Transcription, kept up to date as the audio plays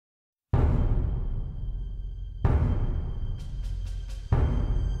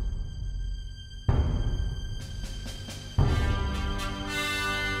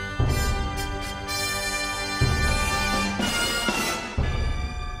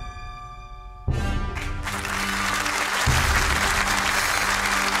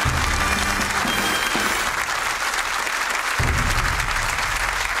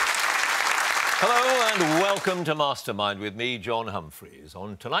Welcome to Mastermind with me, John Humphrys.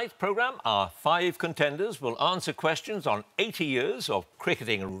 On tonight's programme, our 5 contenders will answer questions on 80 years of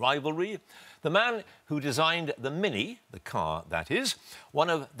cricketing rivalry. The man who designed the Mini, the car that is, one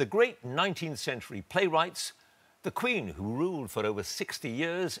of the great 19th century playwrights, the Queen who ruled for over 60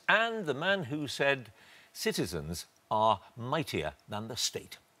 years, and the man who said citizens are mightier than the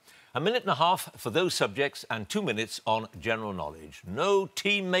state. A minute and a half for those subjects and 2 minutes on general knowledge. No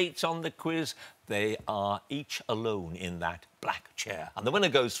teammates on the quiz. They are each alone in that black chair. And the winner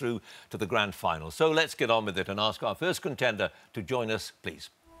goes through to the grand final. So let's get on with it and ask our first contender to join us, please.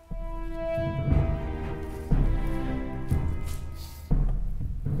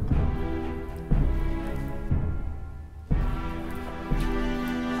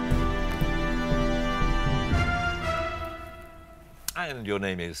 And your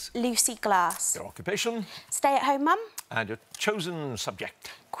name is? Lucy Glass. Your occupation? Stay-at-home mum. And your chosen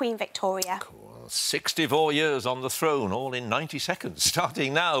subject? Queen Victoria. Cool. 64 years on the throne, all in 90 seconds.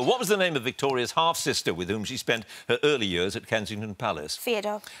 Starting now. What was the name of Victoria's half-sister with whom she spent her early years at Kensington Palace?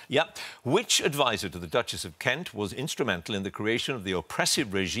 Theodore. Yep. Which advisor to the Duchess of Kent was instrumental in the creation of the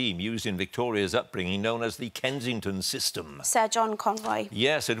oppressive regime used in Victoria's upbringing known as the Kensington system? Sir John Conroy.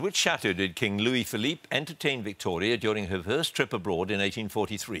 Yes. At which chateau did King Louis Philippe entertain Victoria during her first trip abroad in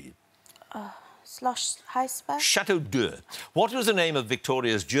 1843? Schloss Hausberg. Chateau d'Eu. What was the name of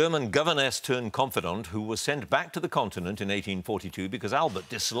Victoria's German governess-turned-confidant who was sent back to the continent in 1842 because Albert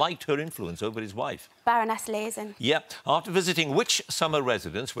disliked her influence over his wife? Baroness Lehzen. Yep. After visiting which summer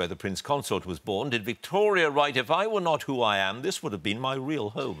residence where the Prince Consort was born, did Victoria write, "If I were not who I am, this would have been my real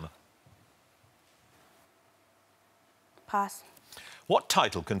home"? Pass. What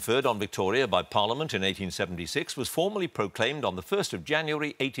title conferred on Victoria by Parliament in 1876 was formally proclaimed on the 1st of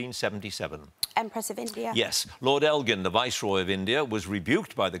January 1877? Empress of India. Yes. Lord Elgin, the Viceroy of India, was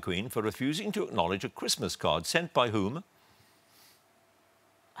rebuked by the Queen for refusing to acknowledge a Christmas card sent by whom?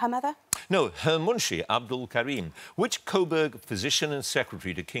 Her mother. No, her Munshi, Abdul Karim. Which Coburg physician and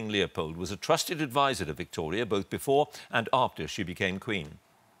secretary to King Leopold was a trusted advisor to Victoria both before and after she became Queen?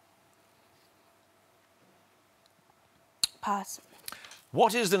 Pass.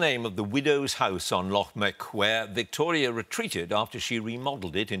 What is the name of the widow's house on Loch Muc where Victoria retreated after she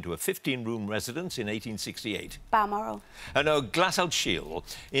remodelled it into a 15-room residence in 1868? Balmoral. No, Glasshouse Shield.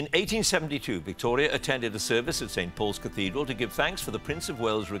 In 1872, Victoria attended a service at St Paul's Cathedral to give thanks for the Prince of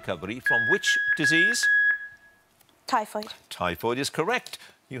Wales' recovery from which disease? Typhoid. Typhoid is correct.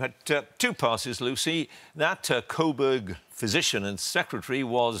 You had 2 passes, Lucy. That Coburg physician and secretary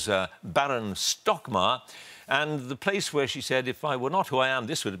was Baron Stockmar. And the place where she said, "If I were not who I am,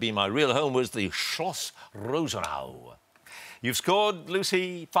 this would be my real home," was the Schloss Rosenau. You've scored,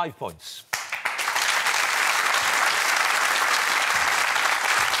 Lucy, 5 points.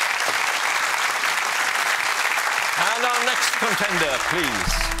 And our next contender,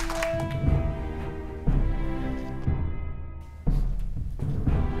 please.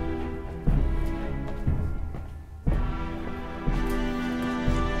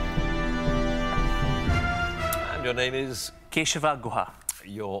 Your name is? Keshava Guha.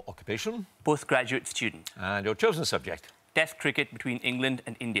 Your occupation? Postgraduate student. And your chosen subject? Test cricket between England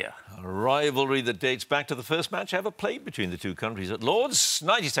and India. A rivalry that dates back to the first match ever played between the 2 countries at Lord's.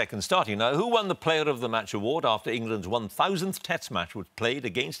 90 seconds starting now. Who won the Player of the Match award after England's 1000th Test match was played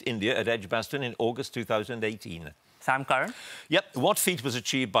against India at Edgbaston in August 2018? Sam Curran. Yep. What feat was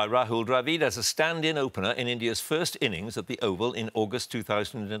achieved by Rahul Dravid as a stand-in opener in India's first innings at the Oval in August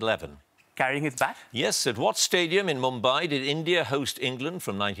 2011? Carrying his bat. Yes. At what stadium in Mumbai did India host England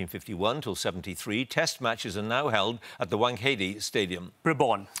from 1951 till 73? Test matches are now held at the Wankhede Stadium.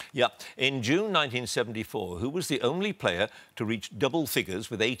 Brabon. Yeah. In June 1974, who was the only player to reach double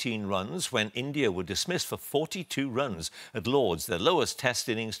figures with 18 runs when India were dismissed for 42 runs at Lord's, their lowest Test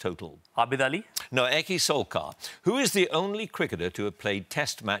innings total? Abid Ali. No, Eki Solkar. Who is the only cricketer to have played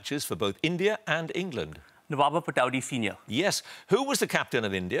Test matches for both India and England? Nawaba Pataudi Sr. Yes. Who was the captain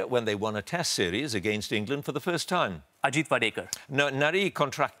of India when they won a Test series against England for the first time? Ajit Wadekar. No, Nari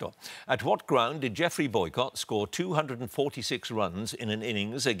Contractor. At what ground did Geoffrey Boycott score 246 runs in an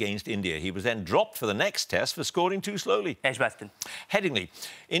innings against India? He was then dropped for the next Test for scoring too slowly. Edgbaston. Headingley.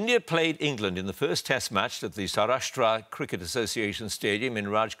 India played England in the first Test match at the Saurashtra Cricket Association Stadium in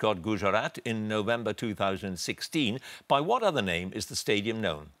Rajkot, Gujarat in November 2016. By what other name is the stadium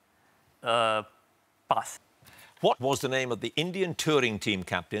known? Pass. What was the name of the Indian touring team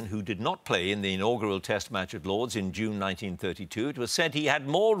captain who did not play in the inaugural Test match at Lord's in June 1932? It was said he had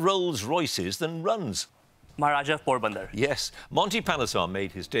more Rolls-Royces than runs. Maharaja of Porbandar. Yes. Monty Panesar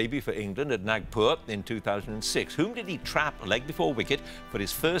made his debut for England at Nagpur in 2006. Whom did he trap leg before wicket for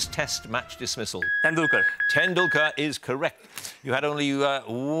his first Test match dismissal? Tendulkar. Tendulkar is correct. You had only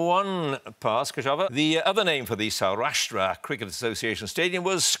one pass, Kashava. The other name for the Saurashtra Cricket Association Stadium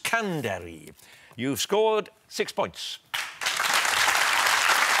was Kandari. You've scored 6 points.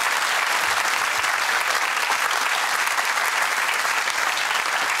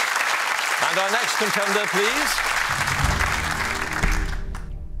 And our next contender, please.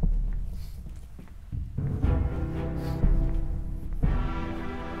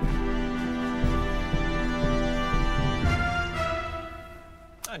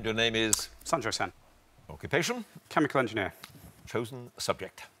 And your name is? Sanjay Sen. Occupation? Chemical engineer. Chosen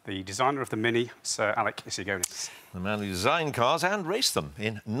subject? The designer of the Mini, Sir Alec Isigonis. The man who designed cars and raced them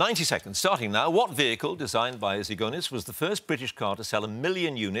in 90 seconds. Starting now, what vehicle designed by Isigonis was the first British car to sell 1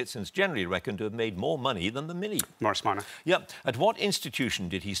 million units and is generally reckoned to have made more money than the Mini? Morris Minor. Yep. At what institution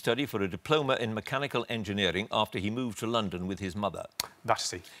did he study for a diploma in mechanical engineering after he moved to London with his mother?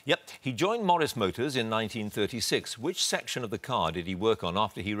 Battersea. Yep. He joined Morris Motors in 1936. Which section of the car did he work on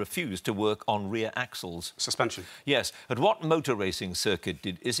after he refused to work on rear axles? Suspension. Yes. At what motor racing circuit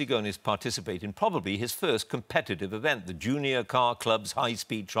did Isigonis participate in probably his first competitive event, the Junior Car Club's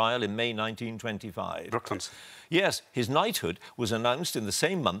high-speed trial in May 1925? Brooklands. Yes. His knighthood was announced in the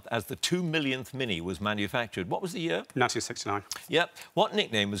same month as the 2 millionth Mini was manufactured. What was the year? 1969. Yep. What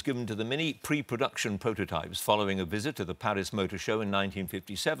nickname was given to the Mini pre-production prototypes following a visit to the Paris Motor Show in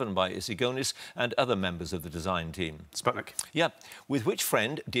 1957 by Isigonis and other members of the design team? Sputnik. Yep. With which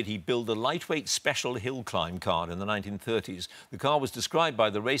friend did he build a lightweight special hill climb car in the 1930s? The car was described by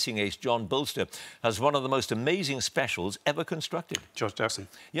the racing ace John Bolster as one of the most amazing specials ever constructed. George Dawson.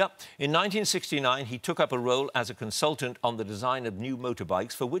 Yep. In 1969, he took up a role as a consultant on the design of new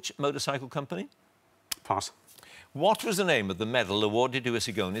motorbikes for which motorcycle company? Pass. What was the name of the medal awarded to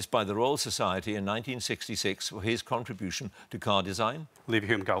Isigonis by the Royal Society in 1966 for his contribution to car design?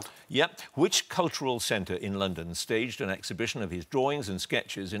 Leverhulme Gold. Yep. Which cultural centre in London staged an exhibition of his drawings and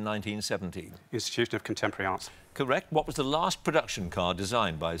sketches in 1970? Institution of Contemporary Arts. Correct. What was the last production car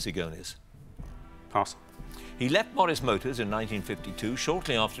designed by Isigonis? Pass. He left Morris Motors in 1952,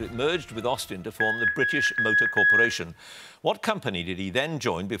 shortly after it merged with Austin to form the British Motor Corporation. What company did he then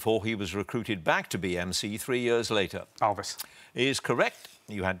join before he was recruited back to BMC 3 years later? Alvis. Is correct.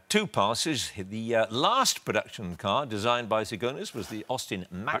 You had 2 passes. The last production car designed by Isigonis was the Austin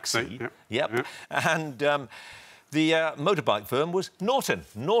Maxi. Yep. Yep. And the motorbike firm was Norton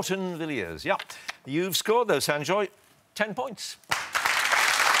Villiers. Yep. You've scored, though, Sanjoy, 10 points.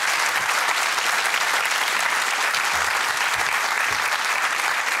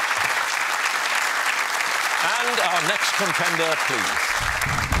 And our next contender, please.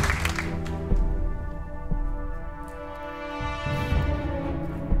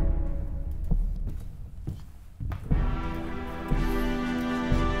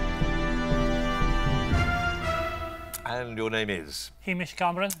 And your name is? Hamish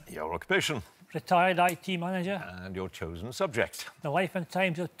Cameron, Your occupation? retired IT manager. And your chosen subject? The Life and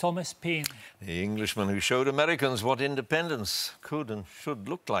Times of Thomas Paine. The Englishman who showed Americans what independence could and should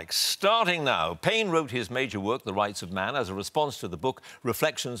look like. Starting now, Paine wrote his major work, The Rights of Man, as a response to the book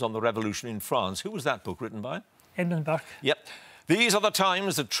Reflections on the Revolution in France. Who was that book written by? Edmund Burke. Yep. These are the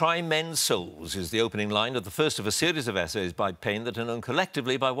times that try men's souls is the opening line of the first of a series of essays by Paine that are known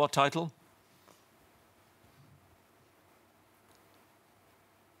collectively by what title?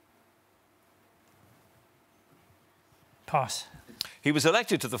 Pass. He was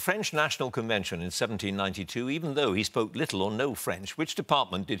elected to the French National Convention in 1792, even though he spoke little or no French. Which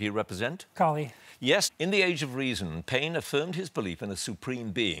department did he represent? Cali. Yes, in The Age of Reason, Paine affirmed his belief in a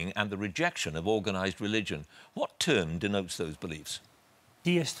supreme being and the rejection of organised religion. What term denotes those beliefs?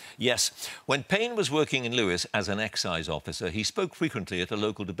 Deist. Yes. When Paine was working in Lewis as an excise officer, he spoke frequently at a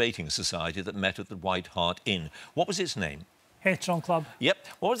local debating society that met at the White Hart Inn. What was its name? Headstrong Club. Yep.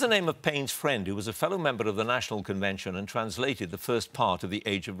 What was the name of Paine's friend who was a fellow member of the National Convention and translated the first part of The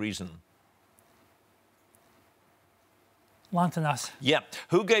Age of Reason? Lantanas. Yep.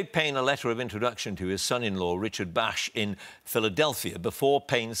 Who gave Paine a letter of introduction to his son-in-law, Richard Bache, in Philadelphia before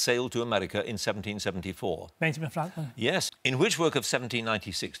Paine sailed to America in 1774? Benjamin Franklin. Yes. In which work of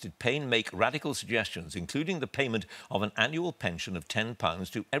 1796 did Paine make radical suggestions, including the payment of an annual pension of £10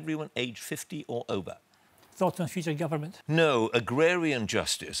 to everyone aged 50 or over? Thoughts on future government. No, agrarian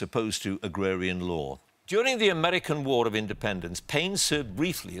justice opposed to agrarian law. During the American War of Independence, Paine served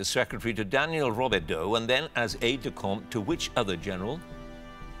briefly as secretary to Daniel Robideau and then as aide-de-camp to which other general?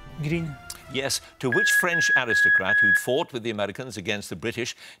 Green. Yes. To which French aristocrat who'd fought with the Americans against the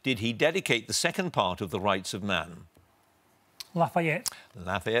British did he dedicate the second part of the Rights of Man? Lafayette.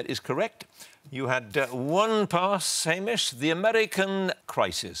 Lafayette is correct. You had one pass, Hamish. The American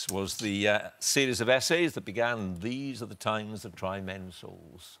Crisis was the series of essays that began, "These are the times that try men's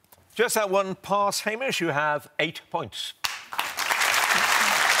souls." Just that one pass, Hamish. You have 8 points.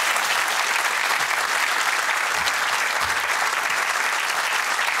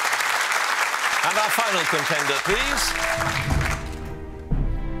 And our final contender, please.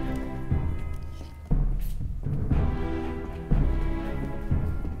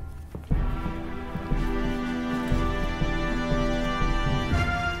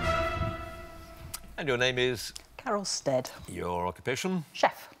 And your name is? Carol Stead. Your occupation?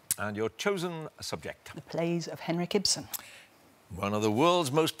 Chef. And your chosen subject? The plays of Henrik Ibsen. One of the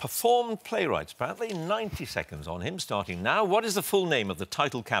world's most performed playwrights, apparently. 90 seconds on him, starting now. What is the full name of the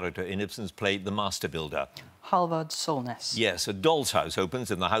title character in Ibsen's play The Master Builder? Halvard Solness. Yes, A Doll's House opens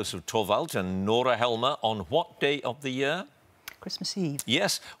in the house of Torvald and Nora Helmer on what day of the year? Christmas Eve.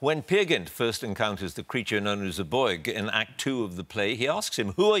 Yes, when Peer Gynt first encounters the creature known as a Boig in Act 2 of the play, he asks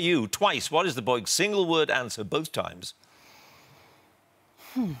him, "Who are you?" twice. What is the Boig's single-word answer both times?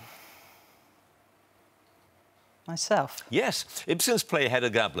 Myself. Yes, Ibsen's play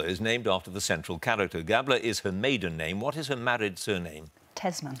Hedda Gabler is named after the central character. Gabler is her maiden name. What is her married surname?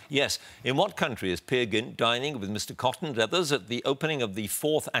 Tesman. Yes. In what country is Peer Gynt dining with Mr. Cotton and others at the opening of the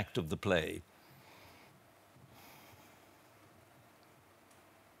fourth act of the play?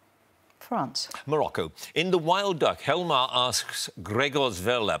 France. Morocco. In The Wild Duck, Helmar asks Gregor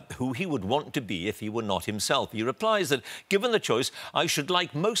Zverla who he would want to be if he were not himself. He replies that, given the choice, I should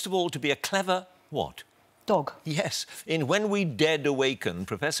like most of all to be a clever what? Dog. Yes. In When We Dead Awaken,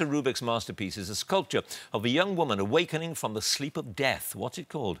 Professor Rubik's masterpiece is a sculpture of a young woman awakening from the sleep of death. What's it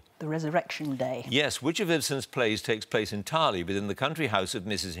called? The Resurrection Day. Yes. Which of Ibsen's plays takes place entirely within the country house of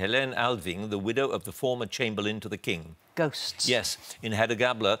Mrs. Helene Alving, the widow of the former chamberlain to the king? Ghosts. Yes. In Hedda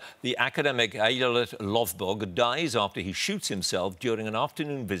Gabler, the academic Eilert Lovborg dies after he shoots himself during an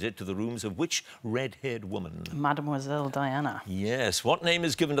afternoon visit to the rooms of which red-haired woman? Mademoiselle Diana. Yes. What name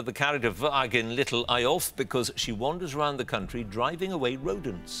is given to the character Varg in Little Eyolf because she wanders around the country driving away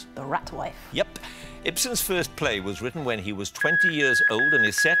rodents? The Rat Wife. Yep. Ibsen's first play was written when he was 20 years old and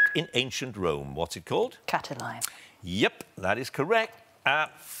is set in ancient Rome. What's it called? Catiline. Yep, that is correct.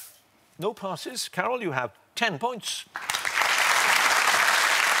 No passes. Carol, you have 10 points.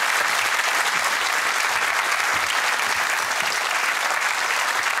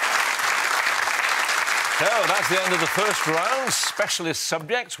 So that's the end of the first round. Specialist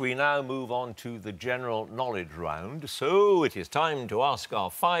subjects. We now move on to the general knowledge round. So it is time to ask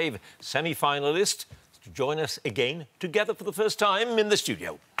our 5 semi-finalists to join us again together for the first time in the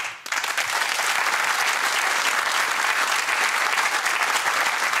studio.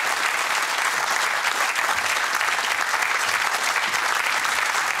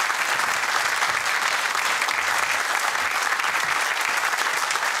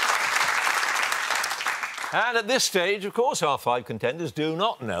 And at this stage, of course, our 5 contenders do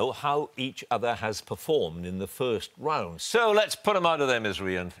not know how each other has performed in the first round. So let's put them out of their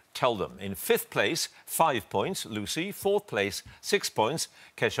misery and tell them. In 5th place, 5 points, Lucy. 4th place, 6 points,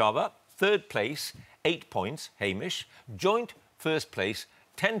 Keshava. 3rd place, 8 points, Hamish. Joint 1st place,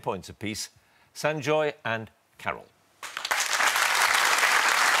 10 points apiece, Sanjoy and Carol.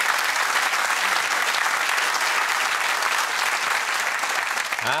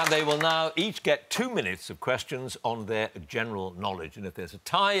 And they will now each get 2 minutes of questions on their general knowledge. And if there's a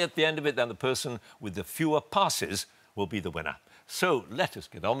tie at the end of it, then the person with the fewer passes will be the winner. So let us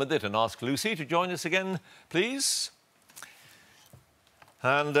get on with it and ask Lucy to join us again, please.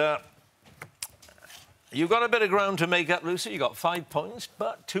 And you've got a bit of ground to make up, Lucy. You got 5 points,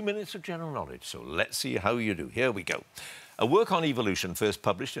 but 2 minutes of general knowledge. So let's see how you do. Here we go. A work on evolution, first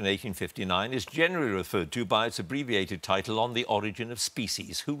published in 1859, is generally referred to by its abbreviated title On the Origin of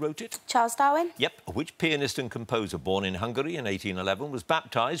Species. Who wrote it? Charles Darwin. Yep. Which pianist and composer born in Hungary in 1811 was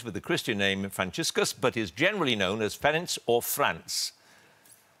baptised with the Christian name Franciscus, but is generally known as Ferenc or Franz?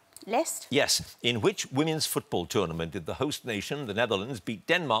 Liszt. Yes. In which women's football tournament did the host nation, the Netherlands, beat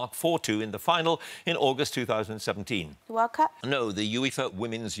Denmark 4-2 in the final in August 2017? The World Cup. No, the UEFA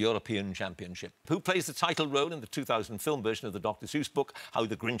Women's European Championship. Who plays the title role in the 2000 film version of the Dr. Seuss book, How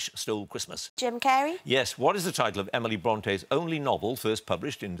the Grinch Stole Christmas? Jim Carrey. Yes. What is the title of Emily Bronte's only novel, first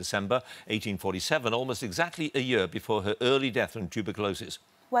published in December 1847, almost exactly a year before her early death from tuberculosis?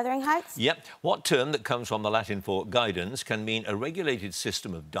 Wuthering Heights. Yep. What term that comes from the Latin for guidance can mean a regulated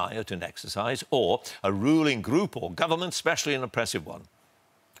system of diet and exercise or a ruling group or government, especially an oppressive one?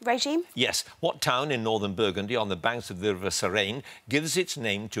 Regime. Yes. What town in northern Burgundy on the banks of the River Sereine gives its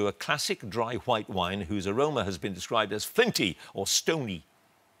name to a classic dry white wine whose aroma has been described as flinty or stony?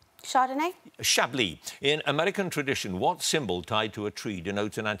 Chardonnay. Chablis. In American tradition, what symbol tied to a tree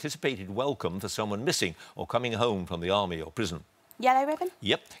denotes an anticipated welcome for someone missing or coming home from the army or prison? Yellow ribbon.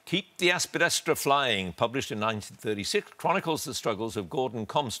 Yep. Keep the Aspidestra Flying, published in 1936, chronicles the struggles of Gordon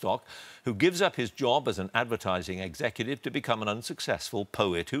Comstock, who gives up his job as an advertising executive to become an unsuccessful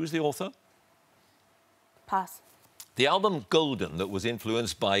poet. Who's the author? Pass. The album Golden, that was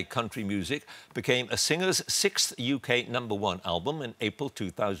influenced by country music, became a singer's sixth UK #1 album in April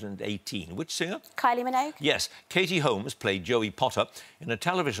 2018. Which singer? Kylie Minogue. Yes, Katie Holmes played Joey Potter in a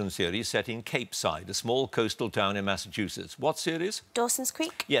television series set in Cape Side, a small coastal town in Massachusetts. What series? Dawson's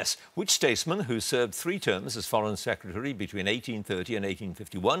Creek. Yes. Which statesman who served 3 terms as Foreign Secretary between 1830 and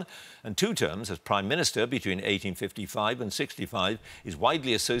 1851 and 2 terms as Prime Minister between 1855 and 65 is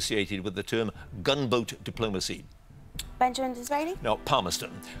widely associated with the term gunboat diplomacy? Benjamin Disraeli. Now,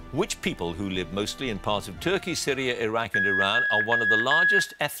 Palmerston. Which people who live mostly in parts of Turkey, Syria, Iraq and Iran are one of the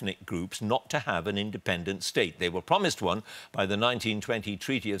largest ethnic groups not to have an independent state? They were promised one by the 1920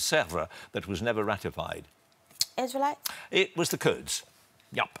 Treaty of Sèvres that was never ratified. Israelites. It was the Kurds.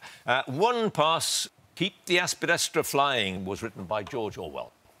 Yup. One pass, Keep the Aspidestra Flying, was written by George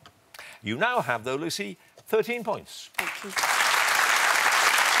Orwell. You now have, though, Lucy, 13 points. Thank you.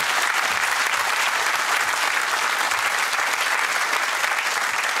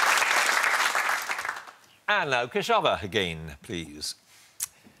 And now, Keshava again, please.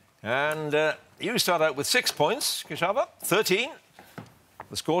 And you start out with 6 points, Keshava. 13.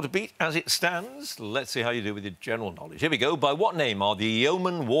 The score to beat as it stands. Let's see how you do with your general knowledge. Here we go. By what name are the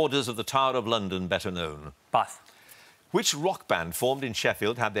yeoman warders of the Tower of London better known? Pass. Which rock band formed in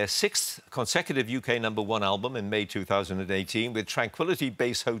Sheffield had their 6th consecutive UK #1 album in May 2018 with Tranquility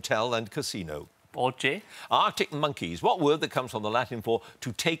Base Hotel and Casino? Alt J. Arctic Monkeys. What word that comes from the Latin for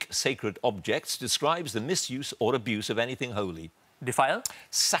to take sacred objects describes the misuse or abuse of anything holy? Defile.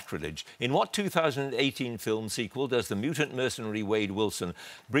 Sacrilege. In what 2018 film sequel does the mutant mercenary Wade Wilson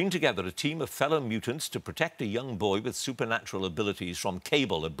bring together a team of fellow mutants to protect a young boy with supernatural abilities from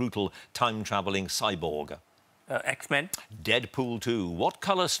Cable, a brutal time-travelling cyborg? X-Men. Deadpool 2. What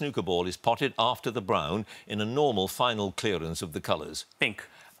colour snooker ball is potted after the brown in a normal final clearance of the colours? Pink.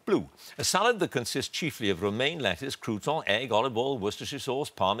 Blue. A salad that consists chiefly of romaine lettuce, crouton, egg, olive oil, Worcestershire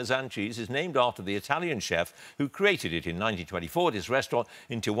sauce, Parmesan cheese is named after the Italian chef who created it in 1924 at his restaurant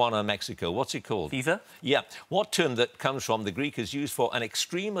in Tijuana, Mexico. What's it called? Caesar. Yeah. What term that comes from the Greek is used for an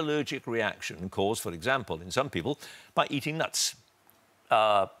extreme allergic reaction caused, for example, in some people, by eating nuts?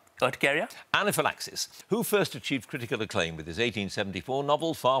 Urticaria. Anaphylaxis. Who first achieved critical acclaim with his 1874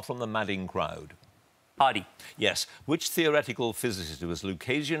 novel Far from the Madding Crowd? Hardy. Yes. Which theoretical physicist was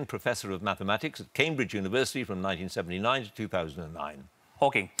Lucasian Professor of Mathematics at Cambridge University from 1979 to 2009?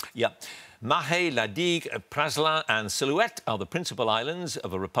 Hawking. Yeah. Mahé, La Digue, Praslin and Silhouette are the principal islands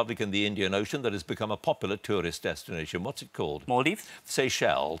of a republic in the Indian Ocean that has become a popular tourist destination. What's it called? Maldives.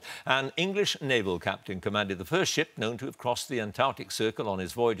 Seychelles. An English naval captain commanded the first ship known to have crossed the Antarctic Circle on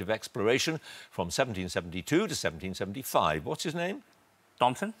his voyage of exploration from 1772 to 1775. What's his name?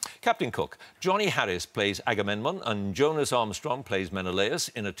 Thompson. Captain Cook. Johnny Harris plays Agamemnon and Jonas Armstrong plays Menelaus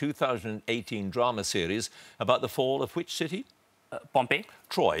in a 2018 drama series about the fall of which city? Pompeii.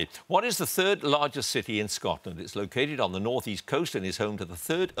 Troy. What is the 3rd largest city in Scotland? It's located on the northeast coast and is home to the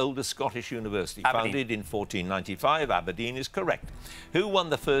 3rd oldest Scottish university. Aberdeen. Founded in 1495, Aberdeen is correct. Who won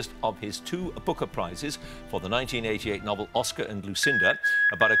the first of his 2 Booker Prizes for the 1988 novel Oscar and Lucinda,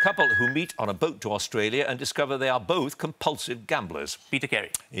 about a couple who meet on a boat to Australia and discover they are both compulsive gamblers? Peter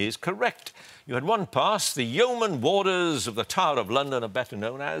Carey. Is correct. You had 1 pass. The yeoman warders of the Tower of London are better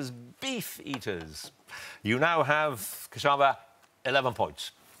known as beef eaters. You now have, Keshava, 11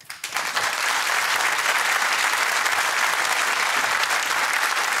 points.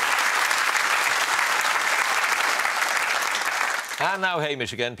 And now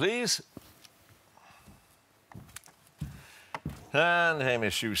Hamish again, please. And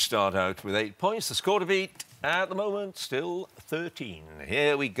Hamish, you start out with 8 points. The score to beat at the moment, still 13.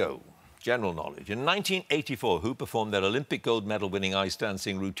 Here we go. General knowledge. In 1984, who performed their Olympic gold medal-winning ice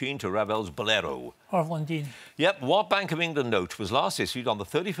dancing routine to Ravel's Bolero? Orville Dean. Yep. What Bank of England note was last issued on the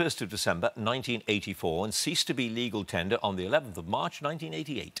 31st of December 1984 and ceased to be legal tender on the 11th of March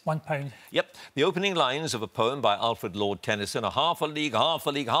 1988? £1. Yep. The opening lines of a poem by Alfred Lord Tennyson are half a league, half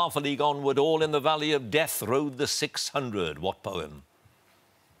a league, half a league onward, all in the valley of death rode the 600. What poem?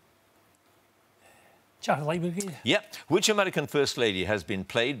 Charlie Light Brigade. Yep. Which American First Lady has been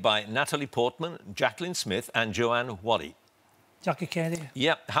played by Natalie Portman, Jacqueline Smith and Joanne Whalley? Jackie Kennedy.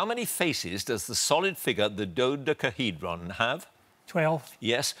 Yep. How many faces does the solid figure, the dodecahedron, have? 12.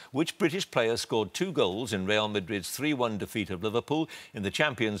 Yes. Which British player scored 2 goals in Real Madrid's 3-1 defeat of Liverpool in the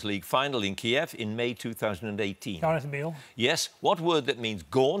Champions League final in Kiev in May 2018? Gareth Bale. Yes. What word that means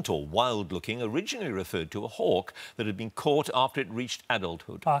gaunt or wild-looking originally referred to a hawk that had been caught after it reached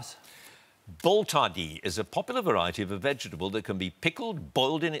adulthood? Pass. Boltardi is a popular variety of a vegetable that can be pickled,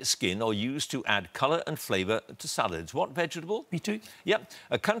 boiled in its skin or used to add colour and flavour to salads. What vegetable? Beetroot. Yep.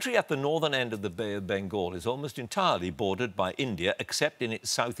 A country at the northern end of the Bay of Bengal is almost entirely bordered by India, except in its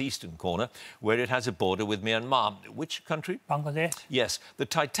southeastern corner, where it has a border with Myanmar. Which country? Bangladesh. Yes. The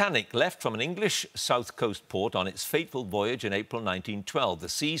Titanic left from an English south coast port on its fateful voyage in April 1912. The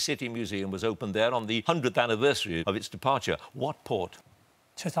Sea City Museum was opened there on the 100th anniversary of its departure. What port?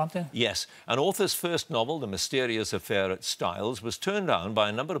 Southampton. Yes. An author's first novel, The Mysterious Affair at Styles, was turned down by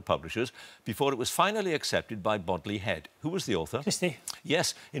a number of publishers before it was finally accepted by Bodley Head. Who was the author? Christie.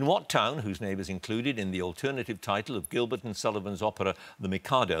 Yes. In what town, whose name is included in the alternative title of Gilbert and Sullivan's opera The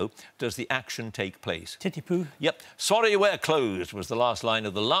Mikado, does the action take place? Titipu. Yep. Sorry we're closed was the last line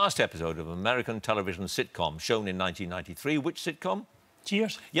of the last episode of American television sitcom shown in 1993. Which sitcom?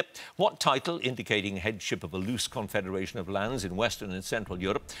 Cheers. Yep. What title, indicating headship of a loose confederation of lands in Western and Central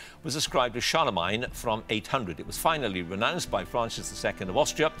Europe, was ascribed to Charlemagne from 800? It was finally renounced by Francis II of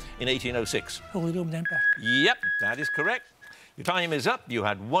Austria in 1806. Holy Roman Empire. Yep, that is correct. Your time is up. You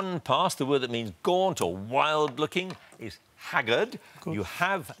had 1 pass. The word that means gaunt or wild-looking is haggard. Good. You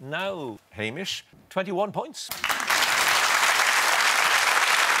have now, Hamish, 21 points.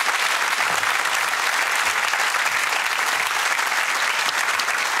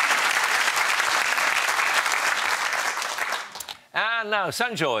 And now,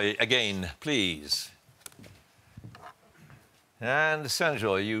 Sanjoy, again, please. And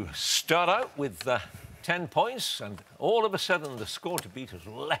Sanjoy, you start out with 10 points, and all of a sudden the score to beat has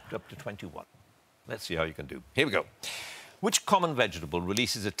leapt up to 21. Let's see how you can do. Here we go. Which common vegetable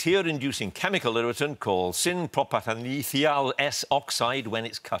releases a tear-inducing chemical irritant called syn-propanethiol S oxide when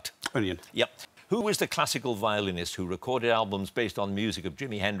it's cut? Onion. Yep. Who was the classical violinist who recorded albums based on music of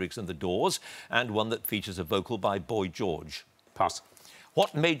Jimi Hendrix and the Doors, and one that features a vocal by Boy George? Pass.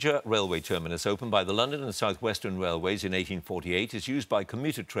 What major railway terminus opened by the London and South Western Railways in 1848 is used by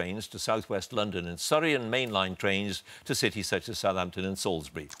commuter trains to South West London and Surrey and mainline trains to cities such as Southampton and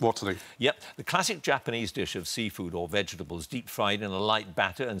Salisbury? Waterloo. Yep. The classic Japanese dish of seafood or vegetables deep fried in a light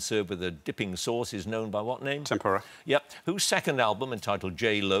batter and served with a dipping sauce is known by what name? Tempura. Yep. Whose second album, entitled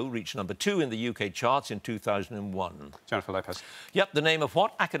J Lo, reached #2 in the UK charts in 2001? Jennifer Lopez. Yep. The name of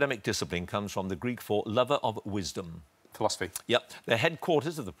what academic discipline comes from the Greek for lover of wisdom? Philosophy. Yep. The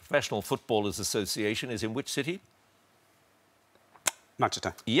headquarters of the Professional Footballers Association is in which city?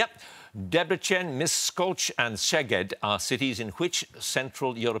 Manchester. Yep. Debrecen, Miskolc and Szeged are cities in which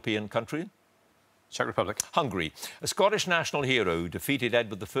Central European country? Czech Republic. Hungary. A Scottish national hero who defeated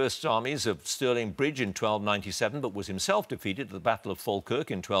Edward I's armies of Stirling Bridge in 1297 but was himself defeated at the Battle of Falkirk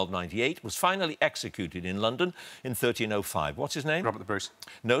in 1298 was finally executed in London in 1305. What's his name? Robert the Bruce.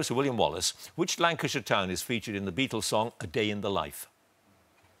 No, Sir William Wallace. Which Lancashire town is featured in the Beatles song A Day in the Life?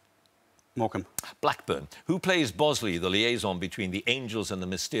 Morecambe. Blackburn. Who plays Bosley, the liaison between the angels and the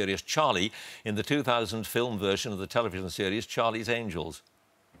mysterious Charlie in the 2000 film version of the television series Charlie's Angels?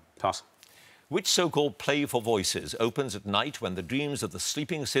 Pass. Which so-called play for voices opens at night when the dreams of the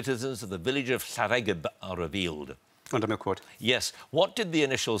sleeping citizens of the village of Llaregib are revealed? Under Milkwood. Yes. What did the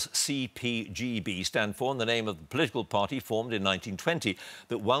initials CPGB stand for in the name of the political party formed in 1920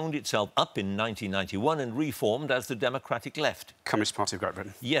 that wound itself up in 1991 and reformed as the Democratic Left? Communist Party of Great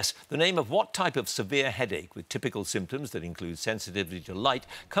Britain. Yes. The name of what type of severe headache with typical symptoms that include sensitivity to light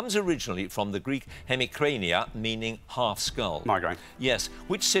comes originally from the Greek hemicrania, meaning half skull? Migraine. Yes.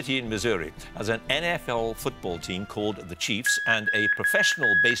 Which city in Missouri has an NFL football team called the Chiefs and a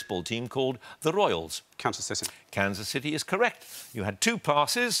professional baseball team called the Royals? Kansas City. Kansas City is correct. You had 2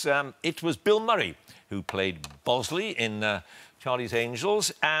 passes. It was Bill Murray who played Bosley in Charlie's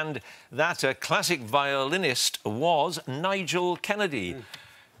Angels, and that classic violinist was Nigel Kennedy.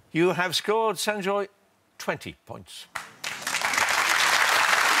 You have scored, Sanjoy, 20 points.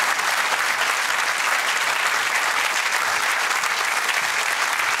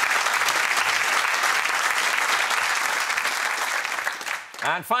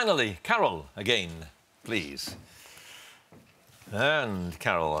 And finally, Carol, again, please. And,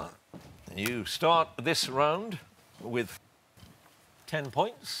 Carol, you start this round with 10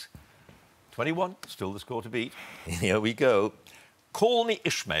 points. 21, still the score to beat. Here we go. Call Me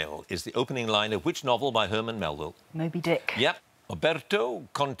Ishmael is the opening line of which novel by Herman Melville? Moby Dick. Yep. Oberto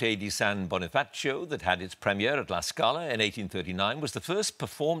Conte di San Bonifacio, that had its premiere at La Scala in 1839, was the first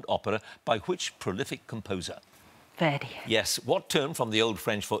performed opera by which prolific composer? Verdi. Yes. What term from the Old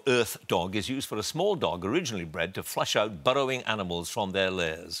French for earth dog is used for a small dog originally bred to flush out burrowing animals from their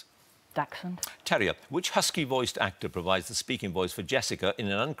lairs? Dachshund. Terrier. Which husky-voiced actor provides the speaking voice for Jessica in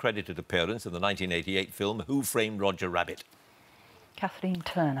an uncredited appearance in the 1988 film Who Framed Roger Rabbit? Kathleen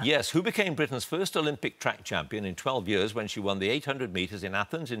Turner. Yes. Who became Britain's first Olympic track champion in 12 years when she won the 800 metres in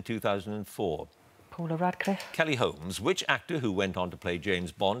Athens in 2004? Paula Radcliffe. Kelly Holmes. Which actor who went on to play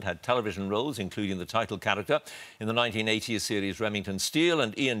James Bond had television roles, including the title character in the 1980s series Remington Steele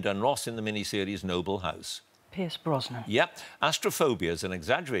and Ian Dunross in the miniseries Noble House? Pierce Brosnan. Yep. Astrophobia is an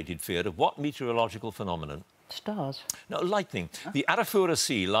exaggerated fear of what meteorological phenomenon? Stars. No, lightning. The Arafura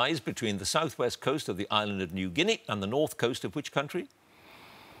Sea lies between the southwest coast of the island of New Guinea and the north coast of which country?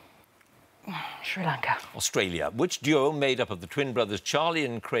 Sri Lanka. Australia. Which duo made up of the twin brothers Charlie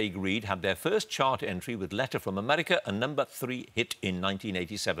and Craig Reed had their first chart entry with Letter from America, a #3 hit in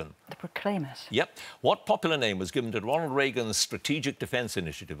 1987? The Proclaimers. Yep. What popular name was given to Ronald Reagan's Strategic Defence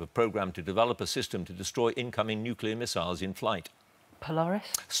Initiative, a programme to develop a system to destroy incoming nuclear missiles in flight? Polaris.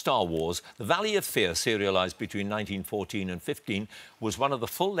 Star Wars. The Valley of Fear, serialised between 1914 and 15, was one of the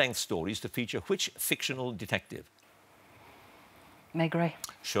full-length stories to feature which fictional detective? Meg Ray.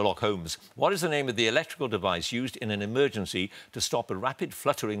 Sherlock Holmes. What is the name of the electrical device used in an emergency to stop a rapid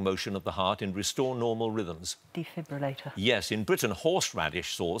fluttering motion of the heart and restore normal rhythms? Defibrillator. Yes, in Britain,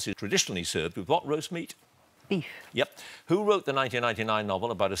 horseradish sauce is traditionally served with what roast meat? Beef. Yep. Who wrote the 1999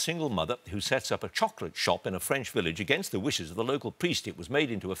 novel about a single mother who sets up a chocolate shop in a French village against the wishes of the local priest? It was made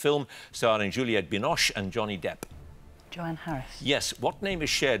into a film starring Juliette Binoche and Johnny Depp. Joanne Harris. Yes. What name is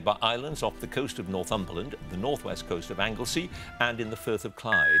shared by islands off the coast of Northumberland, the northwest coast of Anglesey and in the Firth of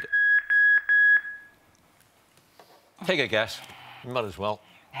Clyde? Take a guess. You might as well.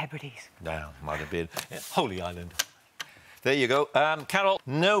 Hebrides. No, might have been. Yeah, Holy Island. There you go. Carol,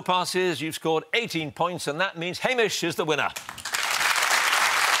 no passes. You've scored 18 points, and that means Hamish is the winner.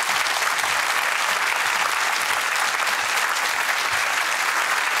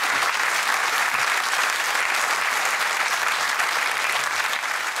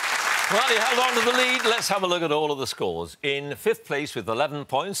 Well, he held on to the lead. Let's have a look at all of the scores. In 5th place with 11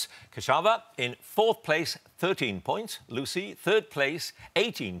 points, Kashava. In 4th place, 13 points. Lucy. 3rd place,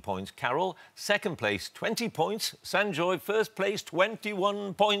 18 points. Carol. 2nd place, 20 points. Sanjoy. 1st place,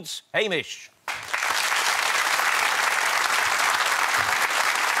 21 points. Hamish.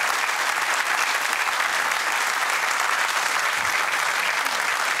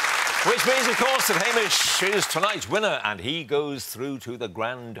 Which means, of course, that Hamish is tonight's winner and he goes through to the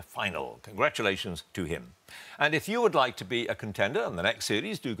grand final. Congratulations to him. And if you would like to be a contender in the next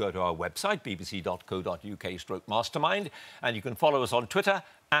series, do go to our website, bbc.co.uk/mastermind, and you can follow us on Twitter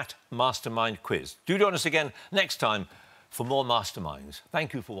 @mastermindquiz. Do join us again next time for more Masterminds.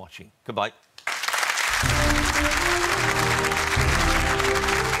 Thank you for watching. Goodbye.